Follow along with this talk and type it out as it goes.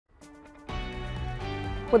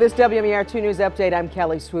For this WMAR 2 News update, I'm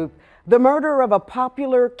Kelly Swoop. The murder of a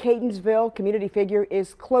popular Catonsville community figure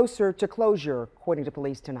is closer to closure, according to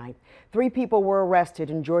police tonight. 3 people were arrested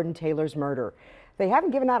in Jordan Taylor's murder. They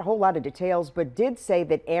haven't given out a whole lot of details, but did say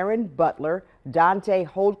that Aaron Butler, Dante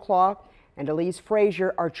Holdclaw, and Elise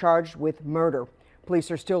Frazier are charged with murder. Police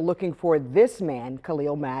are still looking for this man,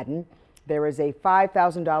 Khalil Madden. There is a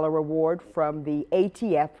 $5,000 reward from the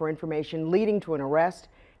ATF for information leading to an arrest.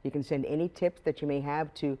 You can send any tips that you may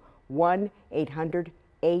have to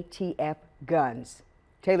 1-800-ATF-GUNS.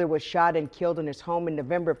 Taylor was shot and killed in his home in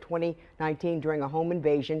November of 2019 during a home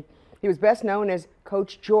invasion. He was best known as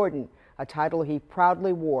Coach Jordan, a title he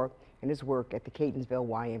proudly wore in his work at the Catonsville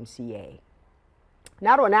YMCA.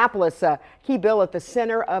 Now to Annapolis, a key bill at the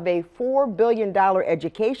center of a $4 billion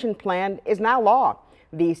education plan is now law.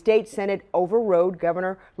 The state Senate overrode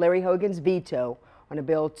Governor Larry Hogan's veto on a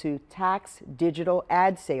bill to tax digital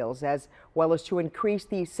ad sales, as well as to increase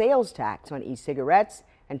the sales tax on e-cigarettes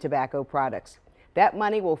and tobacco products. That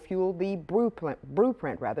money will fuel the blueprint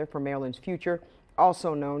for Maryland's future,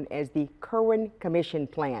 also known as the Kirwan Commission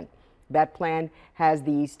Plan. That plan has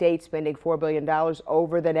the state spending $4 billion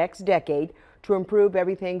over the next decade to improve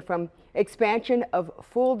everything from expansion of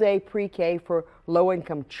full-day pre-K for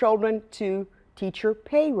low-income children to teacher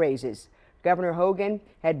pay raises. Governor Hogan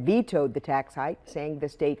had vetoed the tax hike, saying the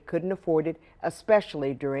state couldn't afford it,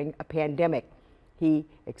 especially during a pandemic. He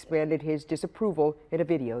expanded his disapproval in a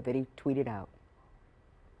video that he tweeted out.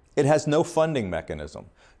 It has no funding mechanism,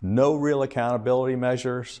 no real accountability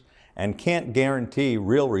measures, and can't guarantee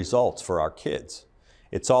real results for our kids.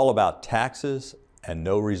 It's all about taxes and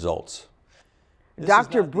no results.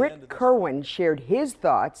 Dr. Britt Kirwan shared his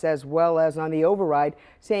thoughts as well as on the override,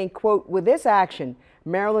 saying, quote, "With this action,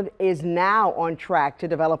 Maryland is now on track to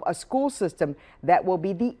develop a school system that will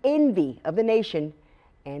be the envy of the nation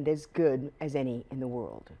and as good as any in the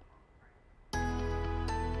world."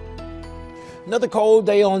 Another cold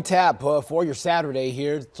day on tap for your Saturday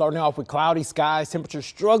here. Starting off with cloudy skies, temperatures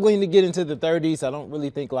struggling to get into the 30s. I don't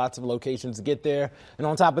really think lots of locations get there. And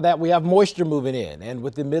on top of that, we have moisture moving in. And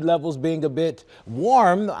with the mid-levels being a bit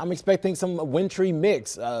warm, I'm expecting some wintry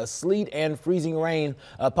mix, sleet and freezing rain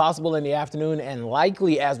possible in the afternoon and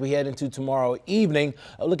likely as we head into tomorrow evening.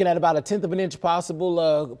 Looking at about 1/10 of an inch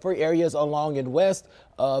possible for areas along and west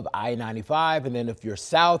of I-95. And then if you're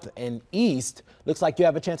south and east, looks like you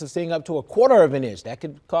have a chance of seeing up to 1/4 of an inch. That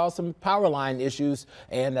could cause some power line issues,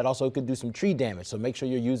 and that also could do some tree damage. So make sure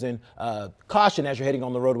you're using caution as you're heading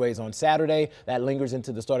on the roadways on Saturday. That lingers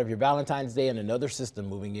into the start of your Valentine's Day and another system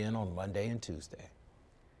moving in on Monday and Tuesday.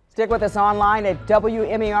 Stick with us online at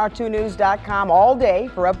WMAR2news.com all day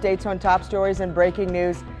for updates on top stories and breaking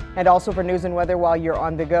news, and also for news and weather while you're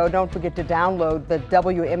on the go. Don't forget to download the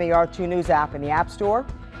WMAR2 News app in the App Store.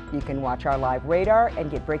 You can watch our live radar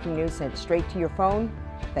and get breaking news sent straight to your phone.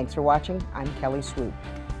 Thanks for watching. I'm Kelly Swoop.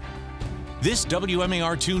 This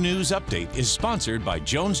WMAR2 News update is sponsored by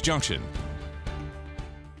Jones Junction,